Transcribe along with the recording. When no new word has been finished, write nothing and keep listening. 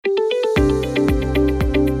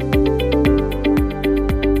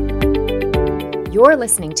You're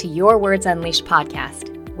listening to Your Words Unleashed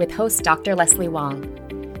podcast with host Dr. Leslie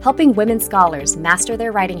Wong, helping women scholars master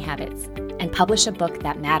their writing habits and publish a book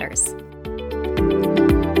that matters.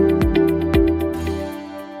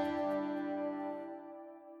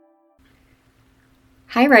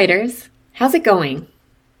 Hi writers, how's it going?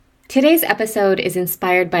 Today's episode is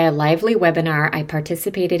inspired by a lively webinar I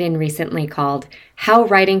participated in recently called How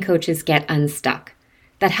Writing Coaches Get Unstuck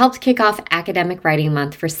that helped kick off Academic Writing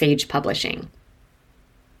Month for Sage Publishing.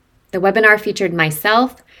 The webinar featured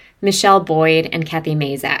myself, Michelle Boyd, and Kathy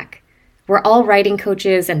Mazak. We're all writing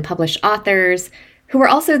coaches and published authors who were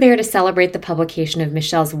also there to celebrate the publication of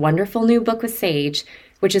Michelle's wonderful new book with Sage,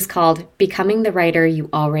 which is called Becoming the Writer You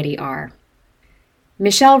Already Are.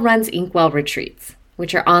 Michelle runs Inkwell Retreats,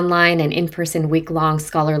 which are online and in-person week-long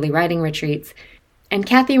scholarly writing retreats, and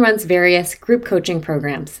Kathy runs various group coaching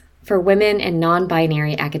programs for women and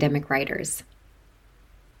non-binary academic writers.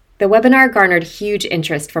 The webinar garnered huge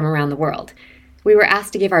interest from around the world. We were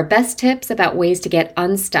asked to give our best tips about ways to get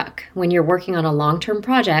unstuck when you're working on a long-term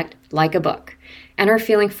project like a book and are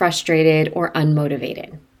feeling frustrated or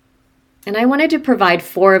unmotivated. And I wanted to provide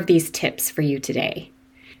 4 of these tips for you today.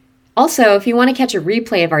 Also, if you want to catch a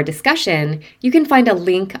replay of our discussion, you can find a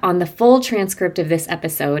link on the full transcript of this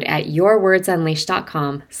episode at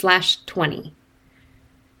yourwordsunleashed.com/20.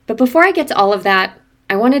 But before I get to all of that,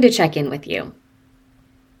 I wanted to check in with you.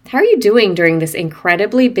 How are you doing during this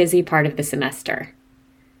incredibly busy part of the semester?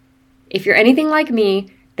 If you're anything like me,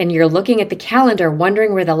 then you're looking at the calendar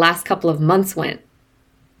wondering where the last couple of months went.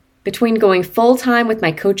 Between going full-time with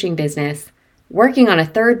my coaching business, working on a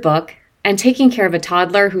 3rd book, and taking care of a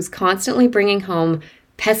toddler who's constantly bringing home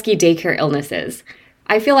pesky daycare illnesses,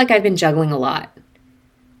 I feel like I've been juggling a lot.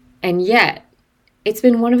 And yet, it's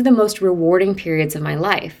been one of the most rewarding periods of my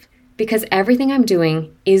life because everything I'm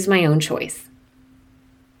doing is my own choice.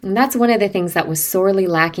 And that's one of the things that was sorely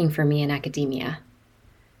lacking for me in academia.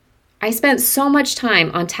 I spent so much time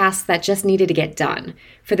on tasks that just needed to get done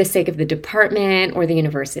for the sake of the department or the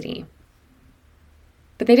university.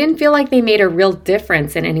 But they didn't feel like they made a real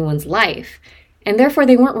difference in anyone's life, and therefore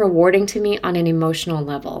they weren't rewarding to me on an emotional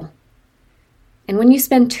level. And when you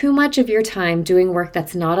spend too much of your time doing work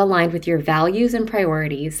that's not aligned with your values and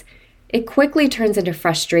priorities, it quickly turns into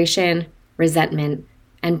frustration, resentment,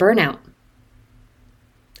 and burnout.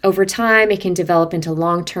 Over time, it can develop into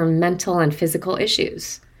long-term mental and physical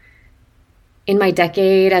issues. In my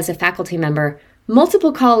decade as a faculty member,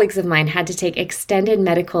 multiple colleagues of mine had to take extended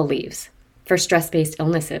medical leaves for stress-based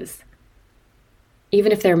illnesses.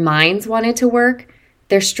 Even if their minds wanted to work,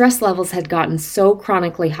 their stress levels had gotten so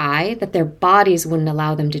chronically high that their bodies wouldn't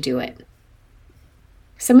allow them to do it.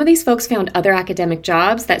 Some of these folks found other academic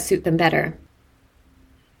jobs that suit them better.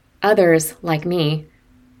 Others, like me,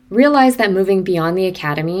 realized that moving beyond the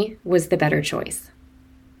academy was the better choice.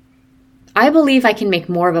 I believe I can make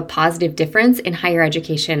more of a positive difference in higher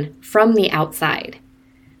education from the outside.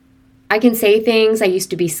 I can say things I used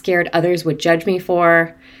to be scared others would judge me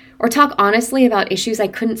for, or talk honestly about issues I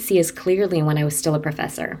couldn't see as clearly when I was still a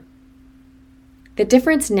professor. The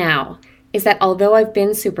difference now is that although I've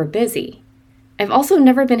been super busy, I've also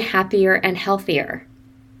never been happier and healthier.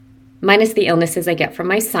 Minus the illnesses I get from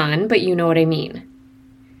my son, but you know what I mean.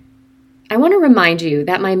 I want to remind you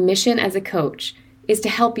that my mission as a coach is to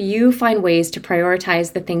help you find ways to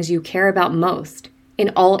prioritize the things you care about most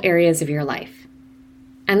in all areas of your life.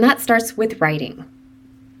 And that starts with writing.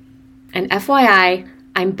 And FYI,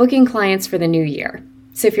 I'm booking clients for the new year.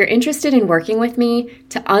 So if you're interested in working with me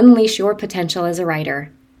to unleash your potential as a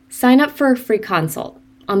writer, sign up for a free consult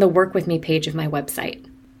on the Work With Me page of my website.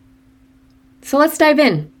 So let's dive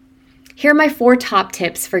in. Here are my 4 top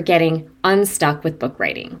tips for getting unstuck with book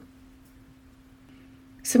writing.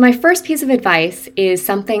 So my first piece of advice is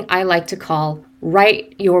something I like to call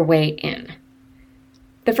write your way in.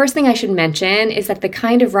 The first thing I should mention is that the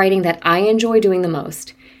kind of writing that I enjoy doing the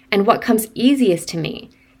most and what comes easiest to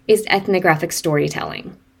me is ethnographic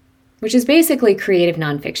storytelling, which is basically creative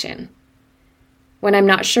nonfiction. When I'm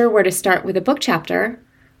not sure where to start with a book chapter,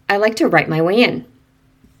 I like to write my way in.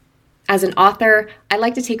 As an author, I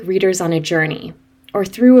like to take readers on a journey or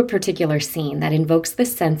through a particular scene that invokes the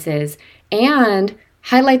senses and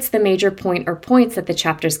highlights the major point or points that the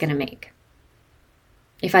chapter is going to make.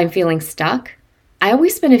 If I'm feeling stuck, I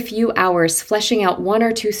always spend a few hours fleshing out 1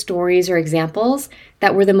 or 2 stories or examples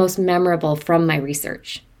that were the most memorable from my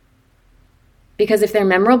research. Because if they're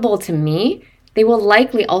memorable to me, they will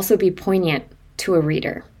likely also be poignant to a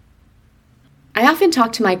reader. I often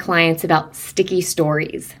talk to my clients about sticky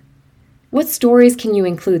stories. What stories can you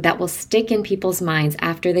include that will stick in people's minds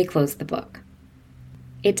after they close the book?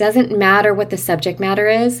 It doesn't matter what the subject matter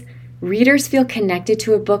is, readers feel connected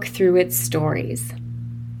to a book through its stories.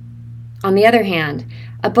 On the other hand,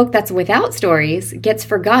 a book that's without stories gets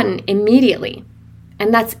forgotten immediately,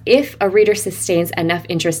 and that's if a reader sustains enough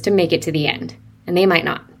interest to make it to the end, and they might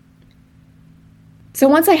not. So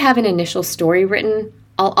once I have an initial story written,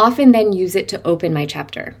 I'll often then use it to open my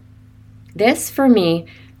chapter. This, for me,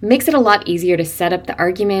 makes it a lot easier to set up the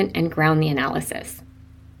argument and ground the analysis.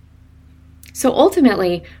 So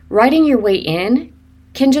ultimately, writing your way in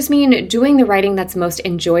can just mean doing the writing that's most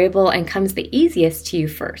enjoyable and comes the easiest to you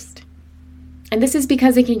first. And this is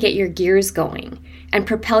because it can get your gears going and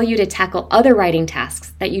propel you to tackle other writing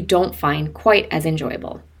tasks that you don't find quite as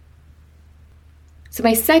enjoyable. So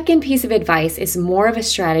my second piece of advice is more of a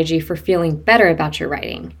strategy for feeling better about your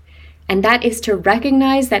writing, and that is to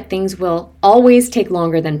recognize that things will always take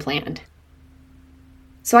longer than planned.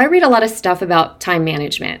 So I read a lot of stuff about time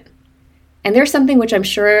management, and there's something which I'm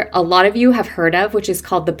sure a lot of you have heard of, which is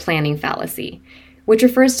called the planning fallacy, which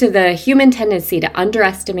refers to the human tendency to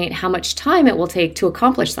underestimate how much time it will take to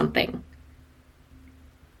accomplish something.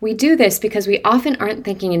 We do this because we often aren't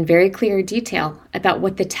thinking in very clear detail about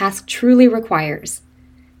what the task truly requires,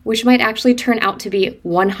 which might actually turn out to be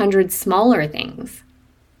 100 smaller things.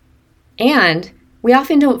 And we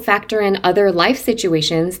often don't factor in other life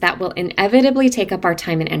situations that will inevitably take up our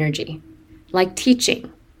time and energy, like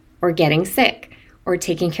teaching, or getting sick, or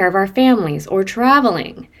taking care of our families, or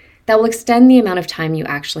traveling, that will extend the amount of time you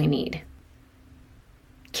actually need.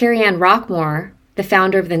 Carrie Ann Rockmore, the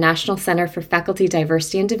founder of the National Center for Faculty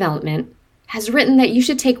Diversity and Development, has written that you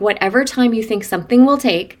should take whatever time you think something will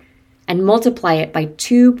take and multiply it by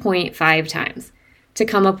 2.5 times to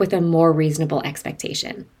come up with a more reasonable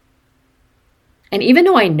expectation. And even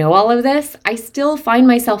though I know all of this, I still find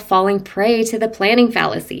myself falling prey to the planning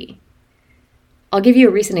fallacy. I'll give you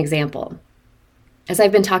a recent example. As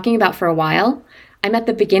I've been talking about for a while, I'm at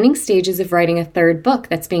the beginning stages of writing a third book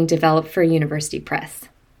that's being developed for a university press.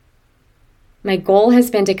 My goal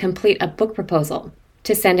has been to complete a book proposal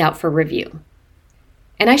to send out for review.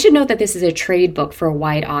 And I should note that this is a trade book for a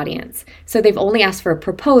wide audience, so they've only asked for a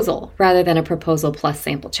proposal rather than a proposal plus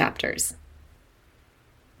sample chapters.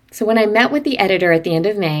 So when I met with the editor at the end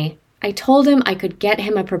of May, I told him I could get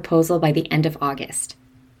him a proposal by the end of August.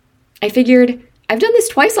 I figured, I've done this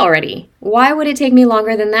twice already. Why would it take me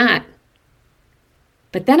longer than that?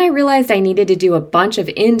 But then I realized I needed to do a bunch of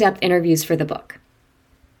in-depth interviews for the book.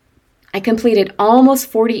 I completed almost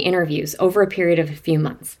 40 interviews over a period of a few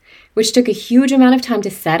months, which took a huge amount of time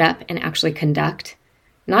to set up and actually conduct,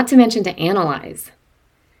 not to mention to analyze.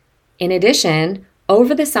 In addition,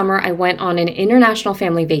 over the summer, I went on an international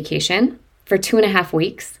family vacation for 2.5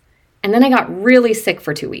 weeks, and then I got really sick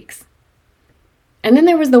for 2 weeks. And then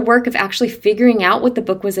there was the work of actually figuring out what the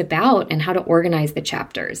book was about and how to organize the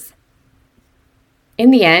chapters.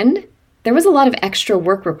 In the end, there was a lot of extra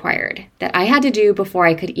work required that I had to do before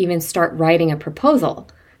I could even start writing a proposal,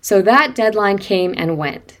 so that deadline came and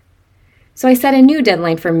went. So I set a new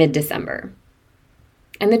deadline for mid-December.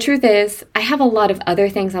 And the truth is, I have a lot of other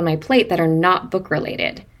things on my plate that are not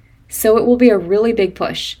book-related, so it will be a really big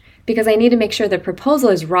push because I need to make sure the proposal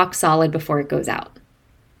is rock solid before it goes out.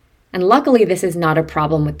 And luckily, this is not a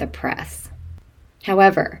problem with the press.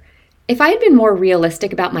 However, if I had been more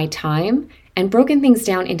realistic about my time and broken things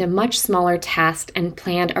down into much smaller tasks and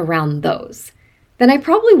planned around those, then I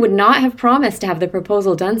probably would not have promised to have the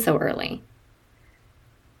proposal done so early.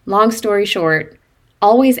 Long story short,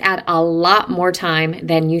 always add a lot more time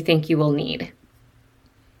than you think you will need.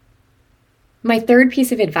 My third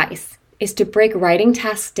piece of advice is to break writing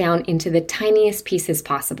tasks down into the tiniest pieces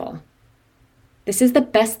possible. This is the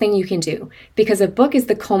best thing you can do because a book is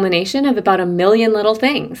the culmination of about 1 million little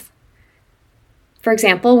things. For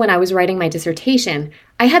example, when I was writing my dissertation,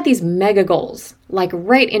 I had these mega goals like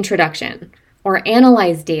write introduction, or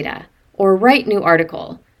analyze data, or write new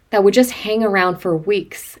article that would just hang around for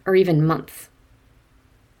weeks or even months.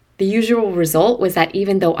 The usual result was that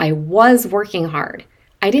even though I was working hard,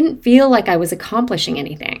 I didn't feel like I was accomplishing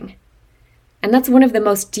anything. And that's one of the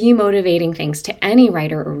most demotivating things to any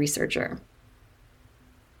writer or researcher.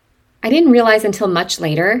 I didn't realize until much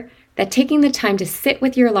later that taking the time to sit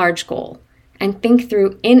with your large goal and think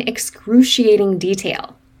through in excruciating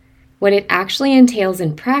detail what it actually entails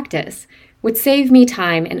in practice would save me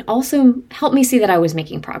time and also help me see that I was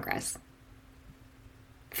making progress.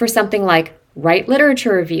 For something like write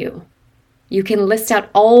literature review, you can list out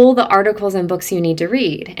all the articles and books you need to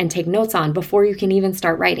read and take notes on before you can even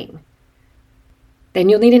start writing. Then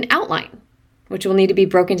you'll need an outline, which will need to be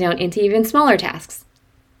broken down into even smaller tasks.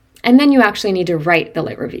 And then you actually need to write the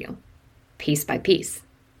lit review, piece by piece.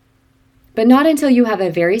 But not until you have a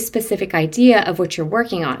very specific idea of what you're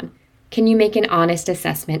working on can you make an honest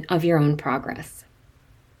assessment of your own progress.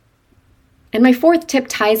 And my fourth tip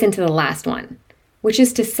ties into the last one, which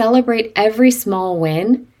is to celebrate every small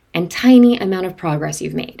win and tiny amount of progress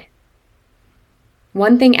you've made.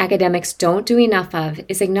 One thing academics don't do enough of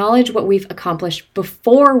is acknowledge what we've accomplished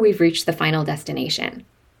before we've reached the final destination.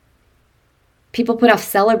 People put off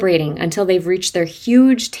celebrating until they've reached their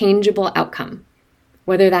huge, tangible outcome,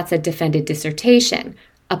 whether that's a defended dissertation,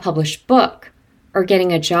 a published book, or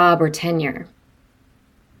getting a job or tenure.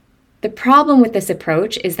 The problem with this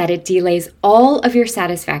approach is that it delays all of your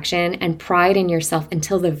satisfaction and pride in yourself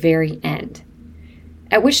until the very end,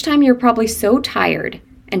 at which time you're probably so tired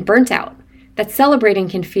and burnt out that celebrating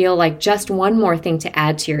can feel like just one more thing to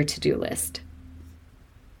add to your to-do list.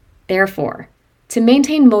 Therefore, to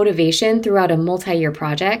maintain motivation throughout a multi-year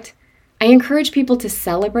project, I encourage people to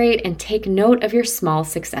celebrate and take note of your small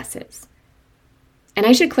successes. And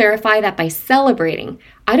I should clarify that by celebrating,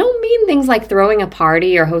 I don't mean things like throwing a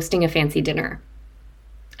party or hosting a fancy dinner.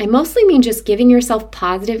 I mostly mean just giving yourself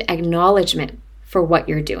positive acknowledgement for what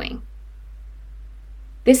you're doing.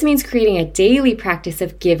 This means creating a daily practice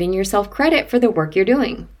of giving yourself credit for the work you're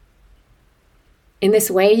doing. In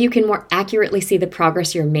this way, you can more accurately see the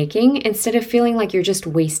progress you're making instead of feeling like you're just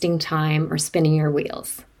wasting time or spinning your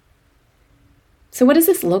wheels. So what does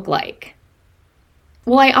this look like?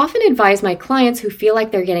 Well, I often advise my clients who feel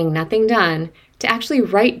like they're getting nothing done to actually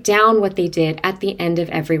write down what they did at the end of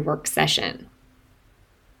every work session.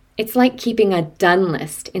 It's like keeping a done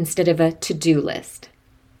list instead of a to-do list.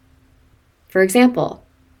 For example,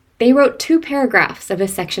 they wrote 2 paragraphs of a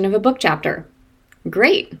section of a book chapter.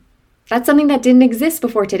 Great! That's something that didn't exist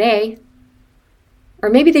before today. Or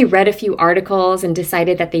maybe they read a few articles and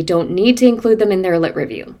decided that they don't need to include them in their lit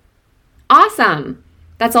review. Awesome!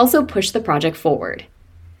 That's also pushed the project forward.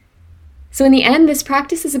 So in the end, this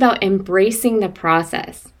practice is about embracing the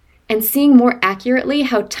process and seeing more accurately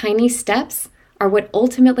how tiny steps are what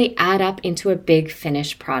ultimately add up into a big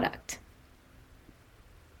finished product.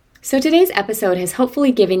 So today's episode has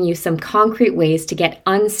hopefully given you some concrete ways to get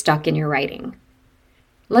unstuck in your writing.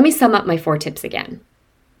 Let me sum up my 4 tips again.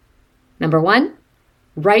 Number 1,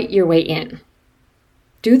 write your way in.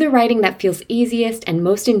 Do the writing that feels easiest and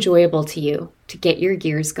most enjoyable to you to get your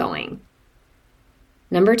gears going.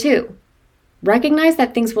 Number 2, recognize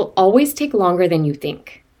that things will always take longer than you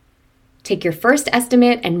think. Take your first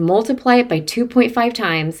estimate and multiply it by 2.5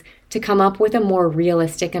 times to come up with a more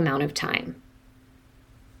realistic amount of time.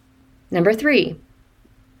 Number 3,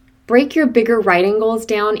 break your bigger writing goals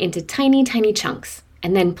down into tiny chunks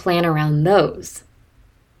and then plan around those.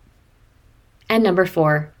 And number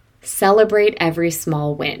 4, celebrate every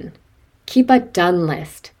small win. Keep a done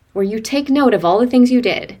list where you take note of all the things you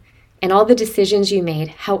did and all the decisions you made,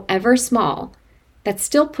 however small, that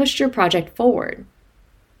still pushed your project forward.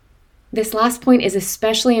 This last point is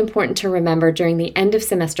especially important to remember during the end of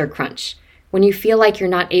semester crunch, when you feel like you're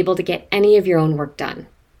not able to get any of your own work done.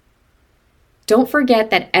 Don't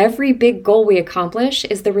forget that every big goal we accomplish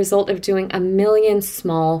is the result of doing a million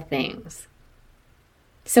small things.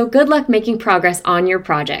 So good luck making progress on your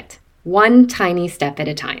project, one tiny step at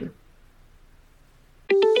a time.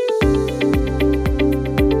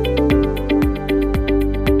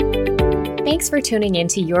 Thanks for tuning in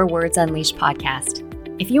to Your Words Unleashed podcast.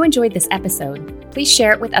 If you enjoyed this episode, please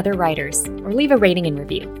share it with other writers or leave a rating and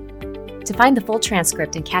review. To find the full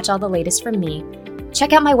transcript and catch all the latest from me,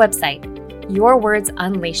 check out my website,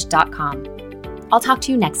 yourwordsunleashed.com. I'll talk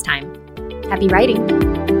to you next time. Happy writing!